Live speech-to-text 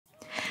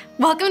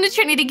Welcome to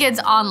Trinity Kids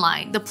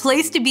Online, the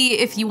place to be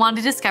if you want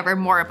to discover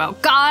more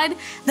about God,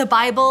 the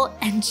Bible,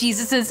 and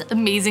Jesus'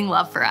 amazing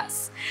love for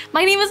us.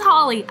 My name is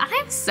Holly, and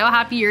I'm so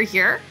happy you're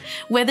here.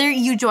 Whether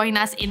you join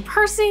us in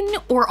person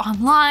or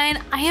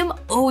online, I am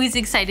always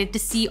excited to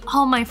see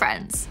all my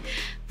friends.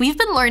 We've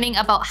been learning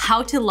about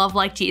how to love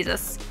like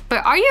Jesus,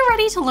 but are you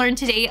ready to learn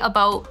today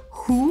about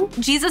who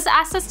Jesus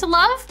asked us to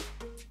love?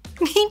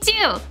 Me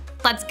too.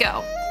 Let's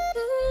go.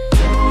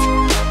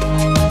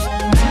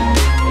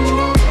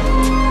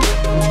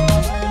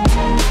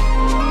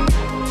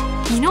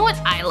 You know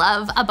what I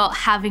love about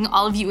having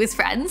all of you as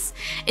friends?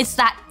 It's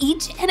that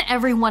each and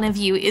every one of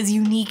you is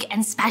unique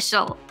and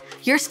special.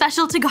 You're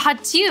special to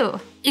God too.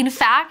 In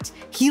fact,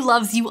 He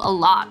loves you a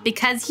lot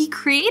because He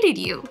created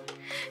you.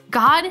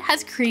 God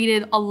has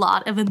created a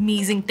lot of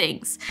amazing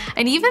things,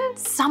 and even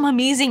some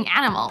amazing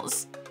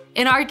animals.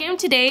 In our game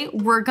today,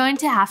 we're going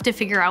to have to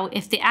figure out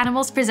if the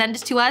animals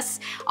presented to us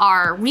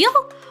are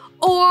real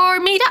or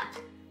made up.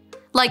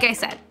 Like I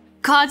said,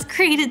 God's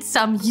created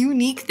some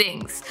unique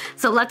things,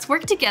 so let's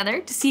work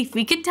together to see if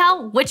we can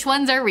tell which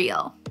ones are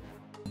real.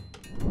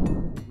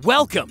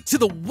 Welcome to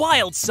the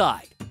wild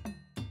side.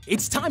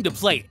 It's time to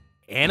play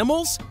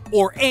animals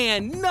or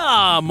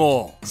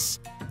animals.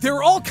 There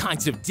are all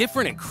kinds of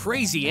different and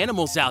crazy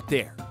animals out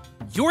there.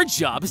 Your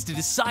job is to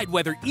decide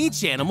whether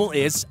each animal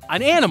is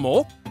an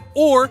animal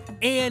or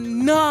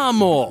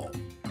animal.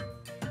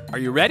 Are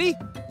you ready?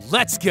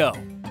 Let's go.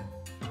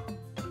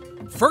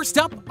 First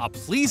up, a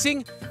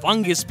pleasing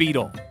fungus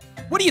beetle.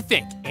 What do you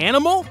think,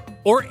 animal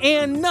or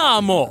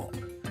animal?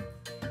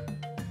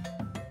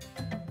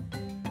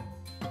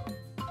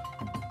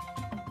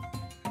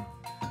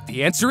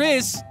 The answer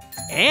is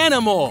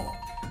animal.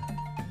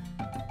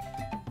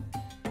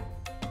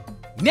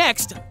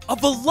 Next, a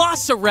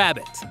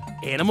velociraptor.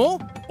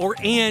 Animal or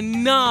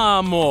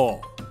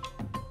animal?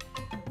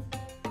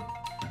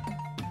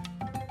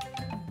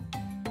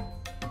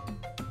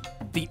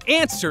 The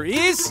answer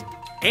is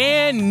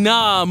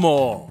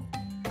animal.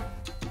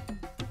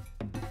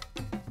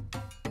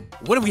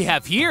 What do we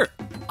have here?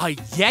 A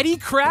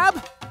yeti crab?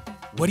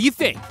 What do you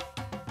think?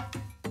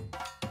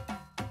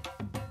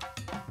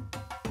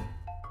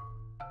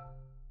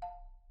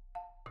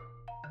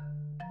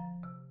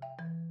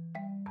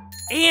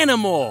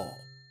 Animal.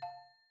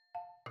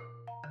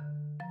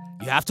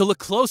 You have to look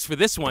close for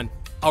this one.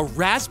 A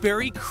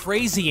raspberry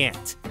crazy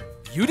ant.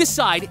 You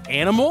decide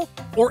animal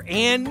or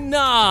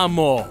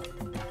animal.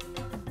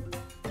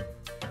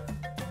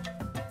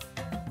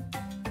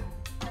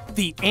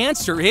 The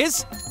answer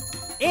is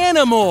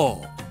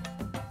animal.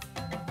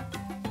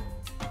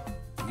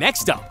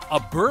 Next up, a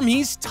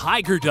Burmese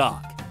tiger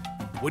dog.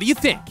 What do you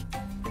think?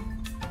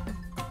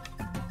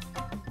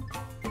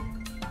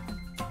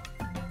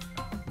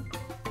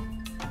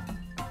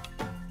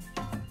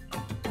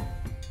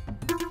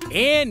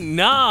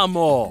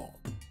 Animal.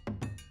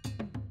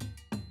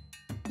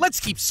 Let's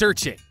keep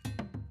searching.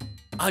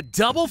 A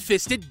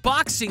double-fisted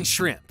boxing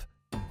shrimp.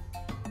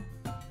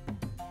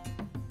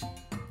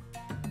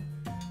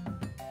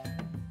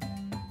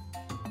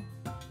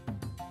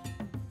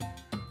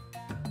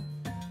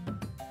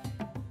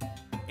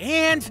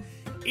 And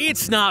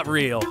it's not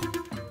real.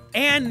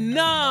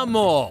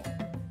 Animal.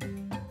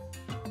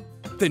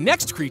 The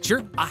next creature,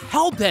 a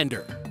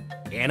hellbender.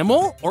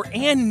 Animal or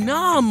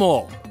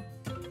animal?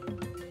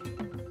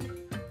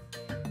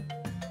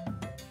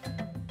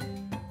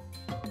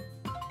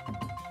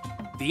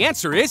 The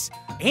answer is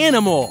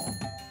animal.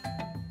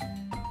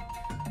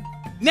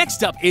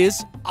 Next up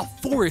is a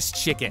forest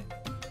chicken.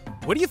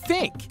 What do you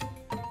think?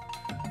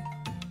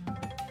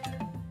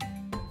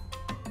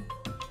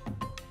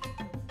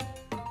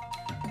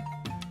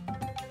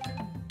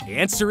 The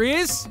answer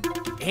is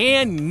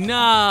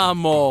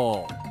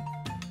animal.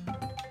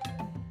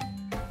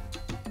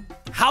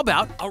 How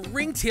about a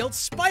ring-tailed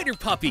spider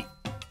puppy?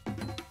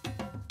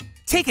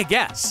 Take a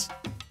guess.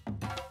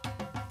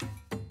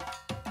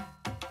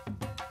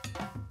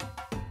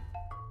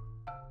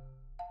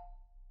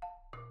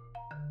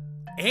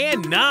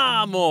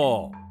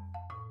 Animal.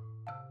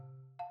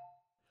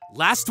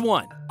 Last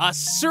one, a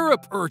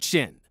syrup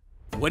urchin.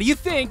 What do you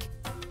think?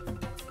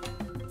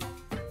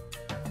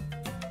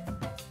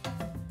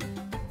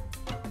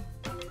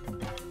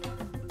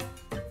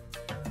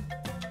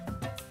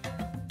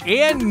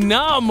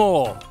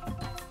 Animal.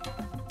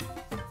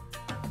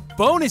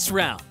 Bonus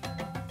round.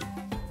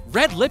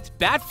 Red-lipped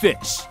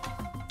batfish.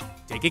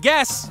 Take a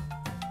guess.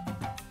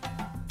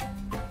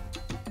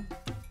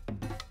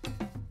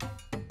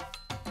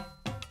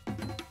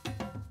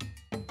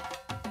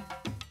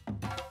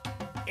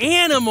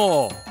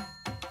 Animal.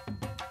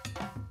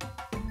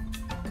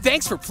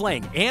 Thanks for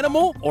playing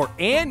animal or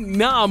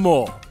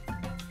animal.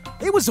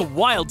 It was a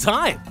wild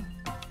time.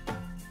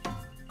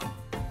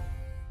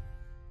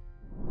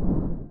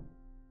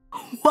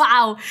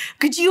 Wow,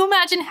 could you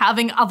imagine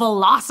having a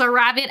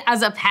velociraptor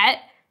as a pet?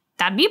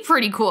 That'd be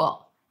pretty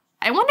cool.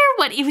 I wonder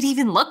what it would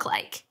even look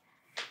like.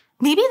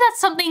 Maybe that's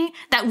something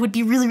that would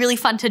be really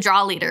fun to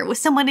draw later with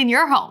someone in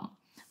your home.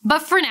 But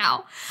for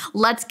now,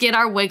 let's get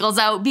our wiggles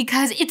out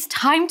because it's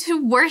time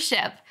to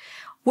worship.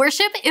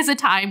 Worship is a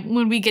time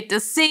when we get to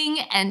sing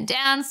and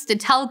dance to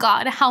tell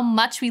God how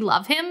much we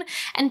love Him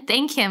and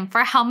thank Him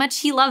for how much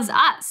He loves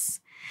us.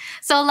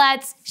 So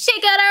let's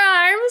shake out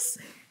our arms,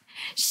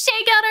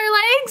 shake out our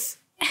legs,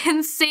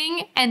 and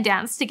sing and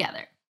dance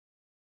together.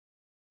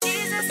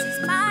 Jesus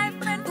is my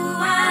friend forever.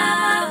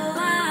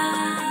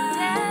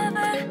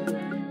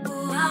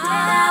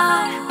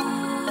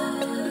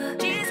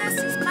 Jesus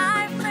is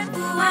my friend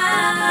forever.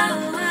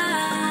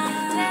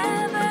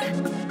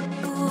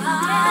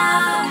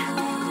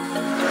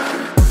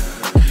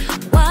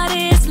 What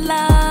is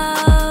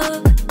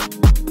love?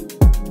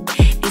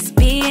 It's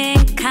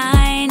being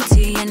kind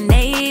to your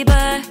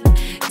neighbor.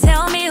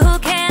 Tell me who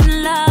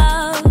can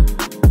love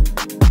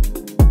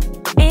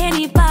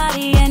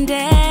anybody and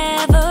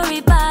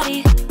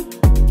everybody,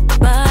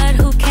 but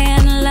who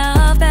can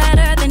love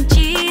better than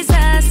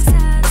Jesus?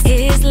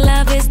 His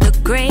love is the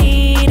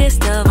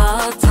greatest of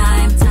all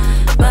time,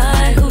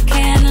 but who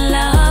can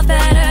love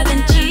better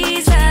than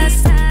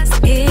Jesus?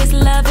 His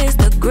love is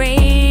the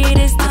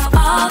greatest of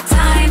all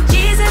time.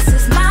 Jesus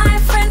is my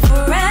friend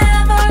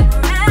forever.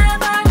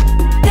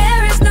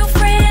 There is no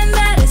friend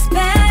that is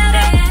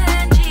better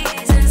than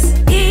Jesus.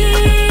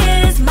 He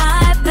is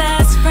my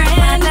best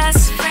friend, and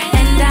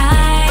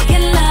I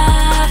can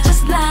love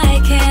just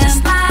like Him.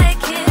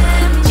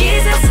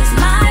 Jesus is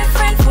my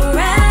friend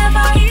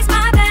forever. He's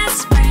my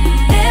best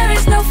friend. There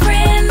is no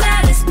friend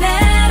that is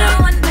better. No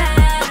one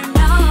better,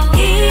 no.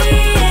 He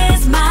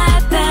is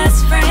my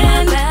best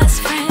friend,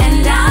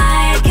 and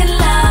I can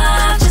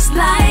love just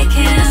like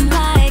Him.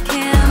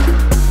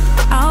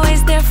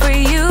 Always there for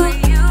you,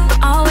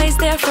 always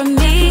there for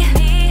me.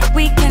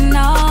 We can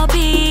all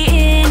be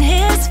in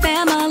His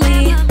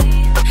family,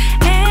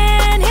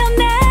 and He'll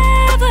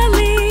never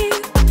leave.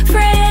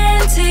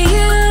 Friend to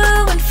you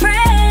and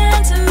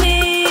friend to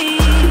me,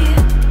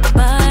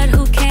 but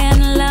who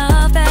can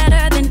love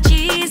better than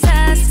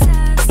Jesus?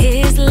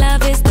 His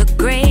love is the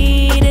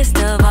greatest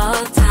of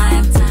all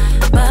time,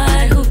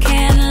 but who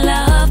can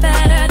love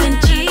better than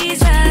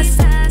Jesus?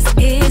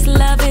 His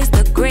love is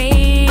the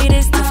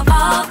greatest of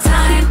all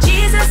time.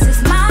 Jesus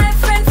is my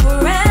friend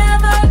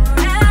forever.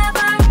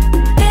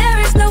 There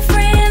is no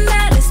friend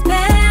that is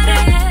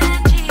better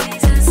than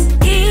Jesus.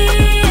 He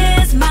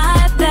is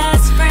my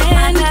best friend,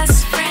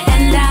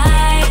 and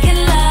I can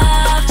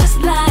love just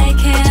like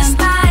Him.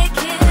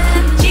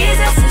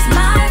 Jesus is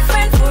my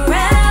friend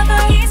forever.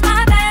 He's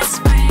my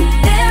best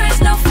friend. There is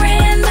no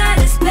friend that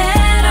is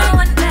better. No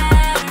one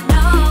better,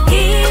 no.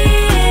 He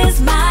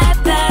is my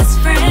best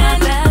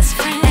friend,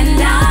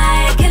 and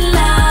I can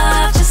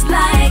love just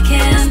like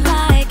Him.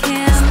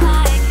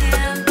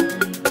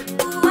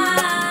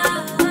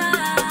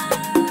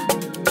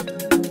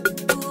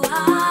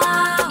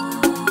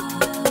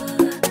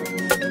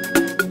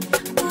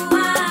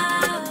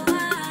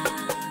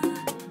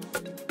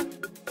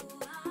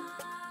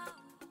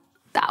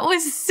 That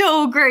was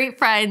so great,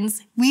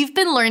 friends. We've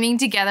been learning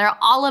together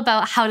all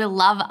about how to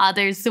love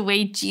others the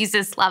way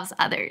Jesus loves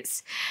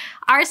others.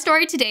 Our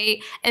story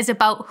today is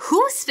about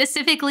who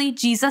specifically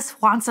Jesus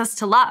wants us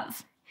to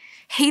love.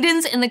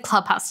 Hayden's in the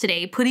clubhouse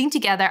today putting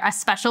together a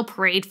special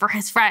parade for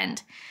his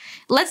friend.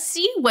 Let's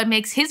see what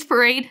makes his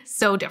parade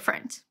so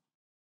different.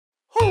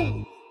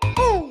 Hoo!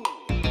 Hoo!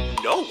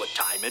 You know what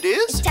time it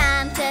is? It's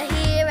time to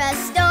hear a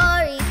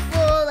story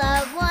full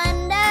of wonder.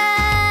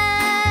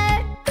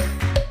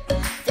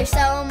 There's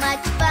so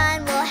much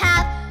fun we'll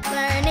have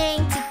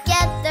learning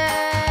together.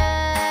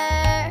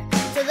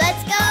 So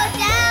let's go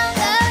down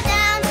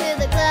to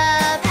the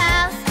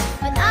clubhouse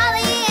with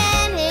Ollie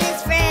and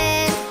his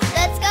friends.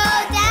 Let's go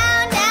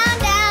down to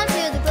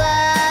the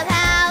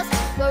clubhouse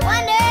where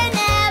wonder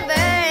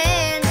never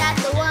ends at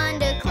the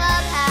Wonder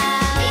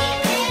Clubhouse. Meet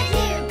with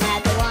you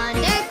at the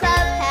Wonder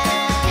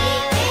Clubhouse.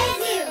 Meet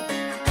with you.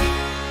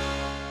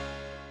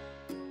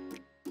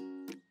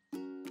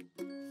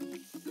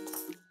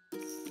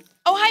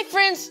 Oh, hi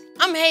friends,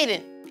 I'm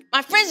Hayden.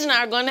 My friends and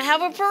I are going to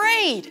have a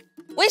parade.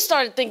 We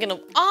started thinking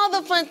of all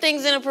the fun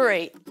things in a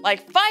parade,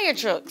 like fire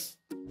trucks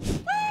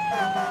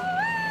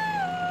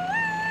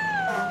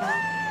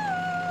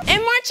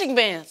and marching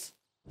bands.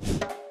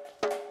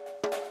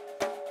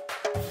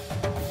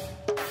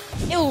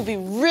 It will be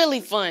really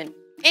fun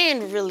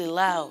and really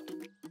loud.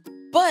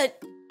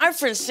 But our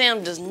friend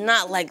Sam does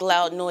not like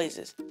loud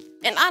noises,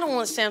 and I don't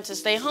want Sam to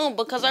stay home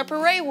because our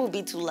parade will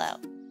be too loud.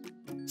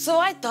 So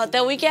I thought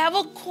that we could have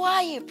a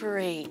quiet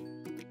parade.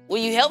 Will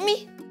you help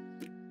me?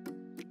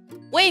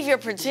 Wave your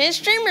pretend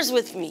streamers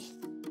with me.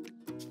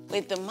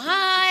 Wave them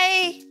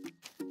high,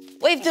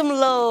 wave them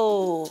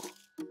low,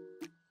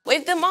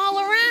 wave them all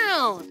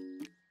around.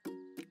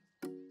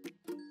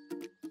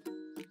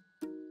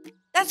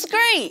 That's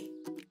great.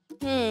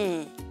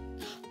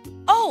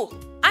 Oh,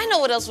 I know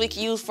what else we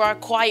can use for our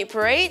quiet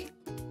parade.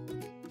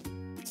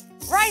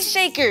 Rice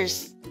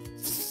shakers.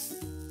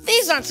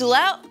 These aren't too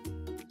loud.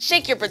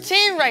 Shake your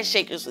pretend rice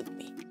shakers with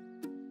me.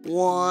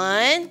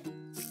 1,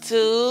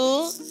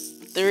 2,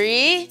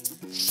 3,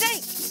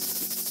 shake.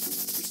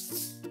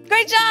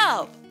 Great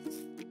job.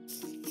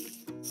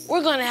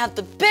 We're gonna have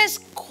the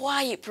best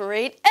quiet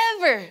parade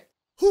ever.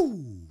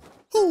 Hoo,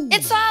 hoo.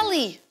 It's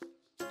Ollie.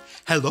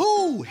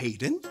 Hello,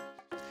 Hayden.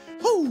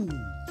 Hoo,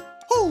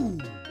 hoo.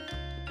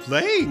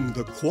 Playing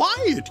the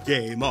quiet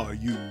game, are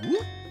you?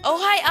 Oh,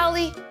 hi,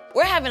 Ollie.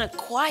 We're having a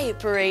quiet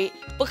parade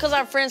because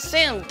our friend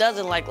Sam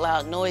doesn't like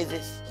loud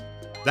noises.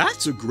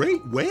 That's a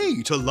great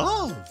way to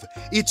love.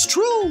 It's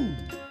true.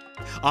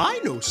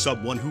 I know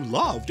someone who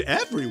loved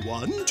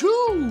everyone,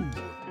 too.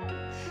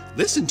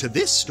 Listen to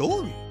this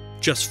story.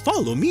 Just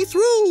follow me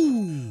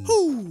through.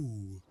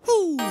 Hoo,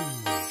 hoo.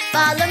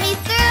 Follow me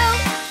through,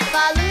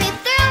 follow me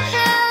through,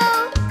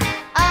 who?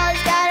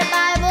 Ollie's got a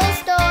Bible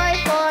story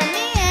for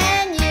me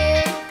and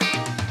you.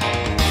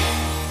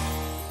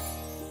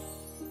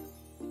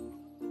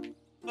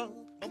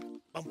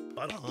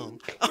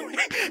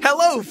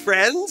 Hello,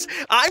 friends.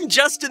 I'm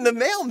Justin the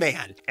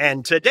Mailman,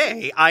 and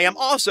today I am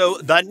also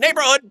the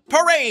neighborhood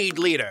parade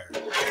leader.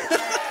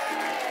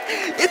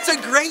 It's a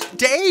great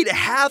day to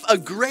have a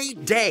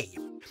great day.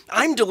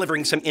 I'm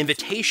delivering some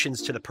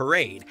invitations to the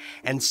parade,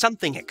 and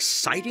something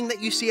exciting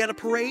that you see at a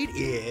parade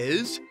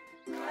is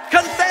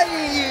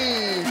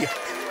confetti!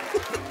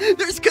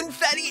 There's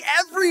confetti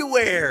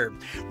everywhere,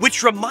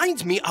 which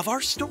reminds me of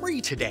our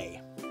story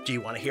today. Do you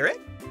want to hear it?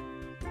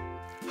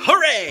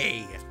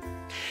 Hooray!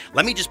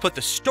 Let me just put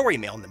the story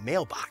mail in the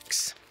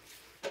mailbox.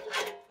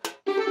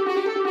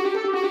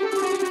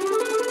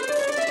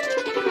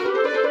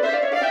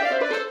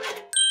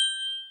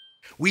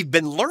 We've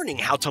been learning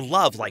how to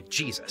love like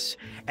Jesus.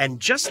 And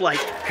just like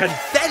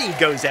confetti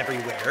goes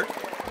everywhere,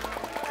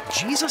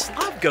 Jesus'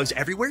 love goes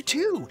everywhere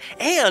too,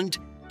 and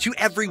to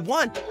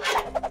everyone.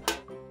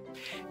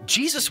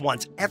 Jesus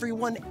wants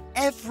everyone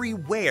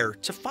everywhere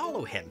to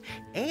follow him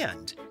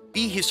and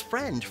be his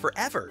friend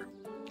forever.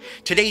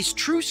 Today's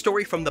true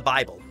story from the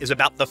Bible is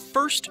about the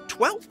first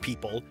 12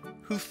 people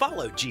who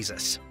followed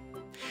Jesus.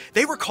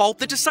 They were called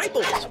the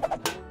disciples,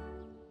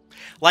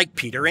 like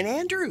Peter and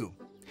Andrew.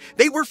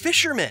 They were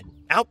fishermen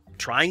out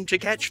trying to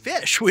catch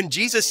fish when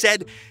Jesus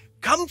said,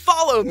 "Come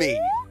follow me."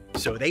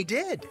 So they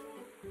did.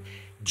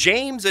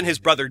 James and his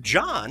brother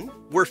John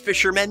were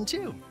fishermen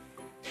too.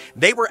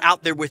 They were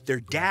out there with their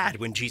dad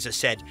when Jesus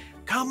said,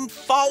 "Come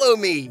follow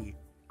me."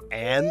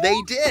 And they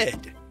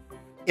did.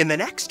 In the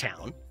next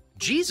town,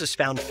 Jesus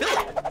found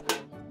Philip.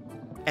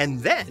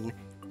 And then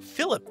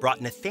Philip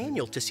brought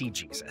Nathanael to see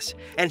Jesus,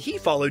 and he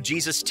followed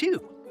Jesus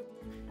too.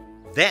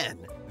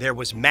 Then there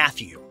was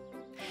Matthew.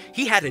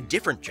 He had a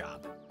different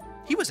job.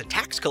 He was a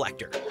tax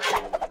collector.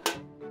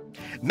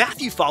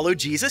 Matthew followed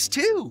Jesus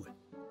too.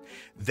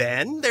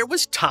 Then there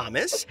was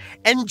Thomas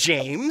and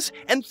James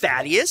and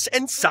Thaddeus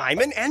and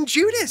Simon and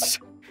Judas.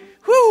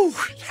 Whew,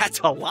 that's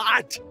a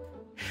lot.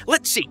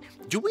 Let's see,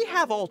 do we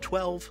have all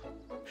 12?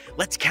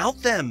 Let's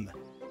count them.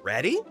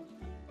 Ready?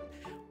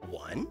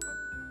 1,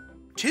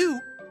 2,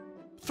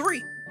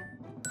 3,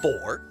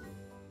 4,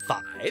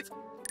 5,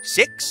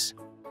 6,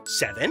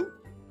 7,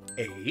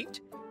 8,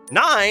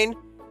 9,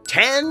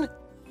 10,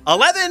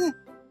 11,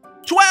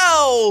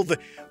 12!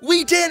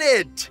 We did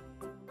it!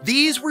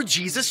 These were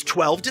Jesus'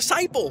 12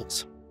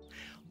 disciples.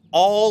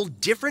 All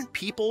different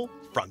people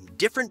from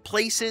different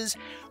places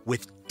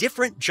with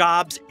different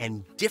jobs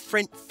and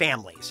different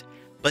families.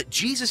 But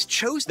Jesus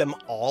chose them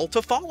all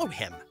to follow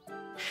him.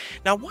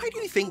 Now, why do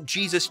you think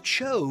Jesus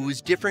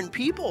chose different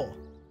people?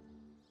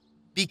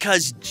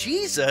 Because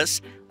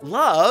Jesus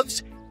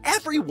loves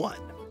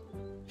everyone.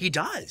 He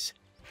does.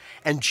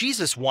 And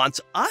Jesus wants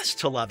us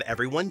to love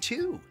everyone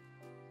too.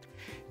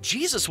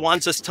 Jesus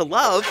wants us to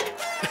love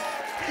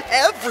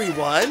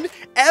everyone,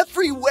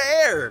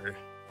 everywhere.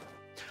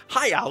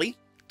 Hi, Ollie.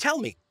 Tell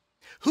me,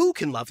 who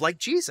can love like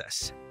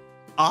Jesus?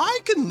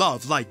 I can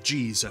love like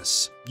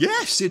Jesus.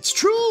 Yes, it's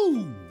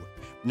true.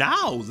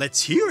 Now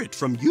let's hear it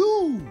from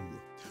you.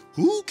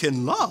 Who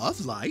can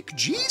love like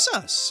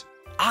Jesus?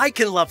 I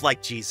can love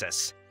like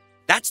Jesus.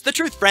 That's the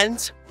truth,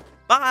 friends.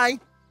 Bye.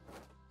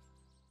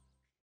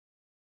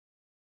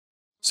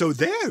 So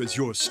there's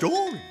your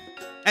story,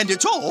 and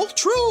it's all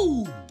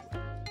true.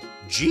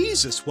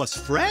 Jesus was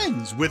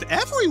friends with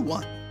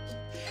everyone,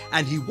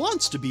 and he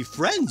wants to be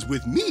friends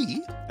with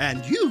me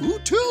and you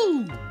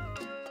too.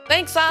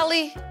 Thanks,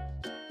 Ollie.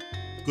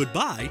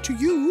 Goodbye to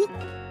you.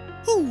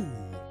 Hoo,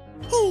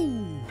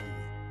 hoo.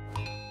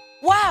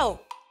 Wow,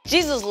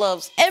 Jesus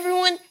loves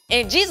everyone,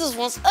 and Jesus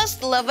wants us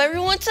to love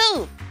everyone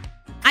too.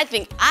 I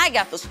think I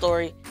got the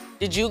story.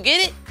 Did you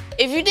get it?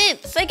 If you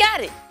did, say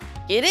got it.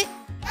 Get it?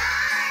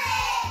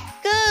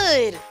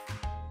 Good.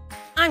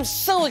 I'm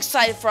so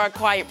excited for our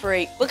quiet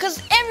parade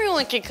because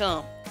everyone can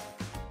come.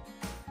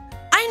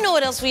 I know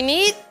what else we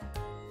need.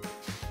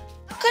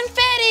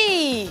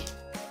 Confetti.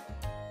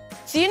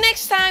 See you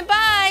next time.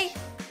 Bye.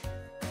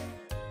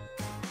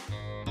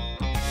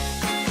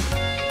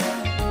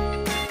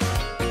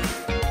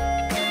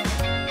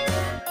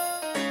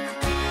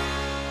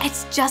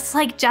 It's just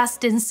like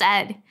Justin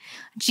said.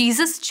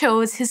 Jesus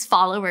chose his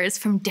followers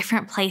from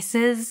different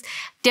places,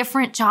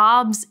 different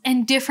jobs,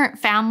 and different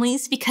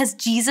families because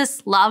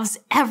Jesus loves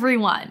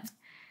everyone.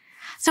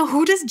 So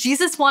who does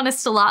Jesus want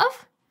us to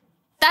love?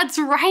 That's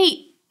right,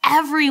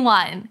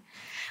 everyone.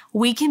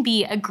 We can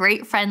be a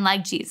great friend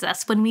like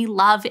Jesus when we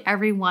love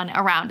everyone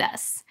around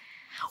us.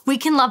 We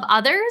can love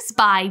others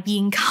by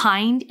being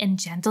kind and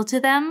gentle to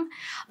them,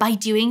 by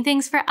doing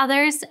things for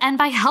others, and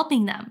by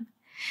helping them.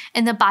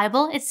 In the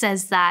Bible, it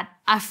says that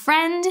a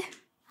friend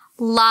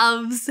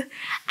loves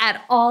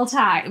at all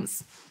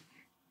times.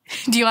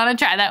 Do you want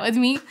to try that with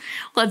me?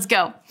 Let's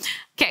go.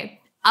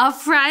 Okay, a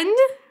friend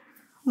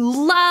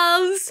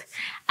loves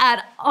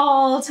at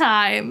all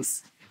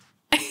times.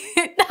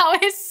 That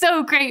was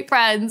so great,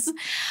 friends.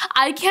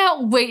 I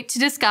can't wait to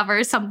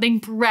discover something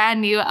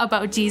brand new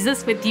about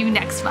Jesus with you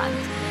next month.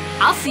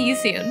 I'll see you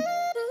soon.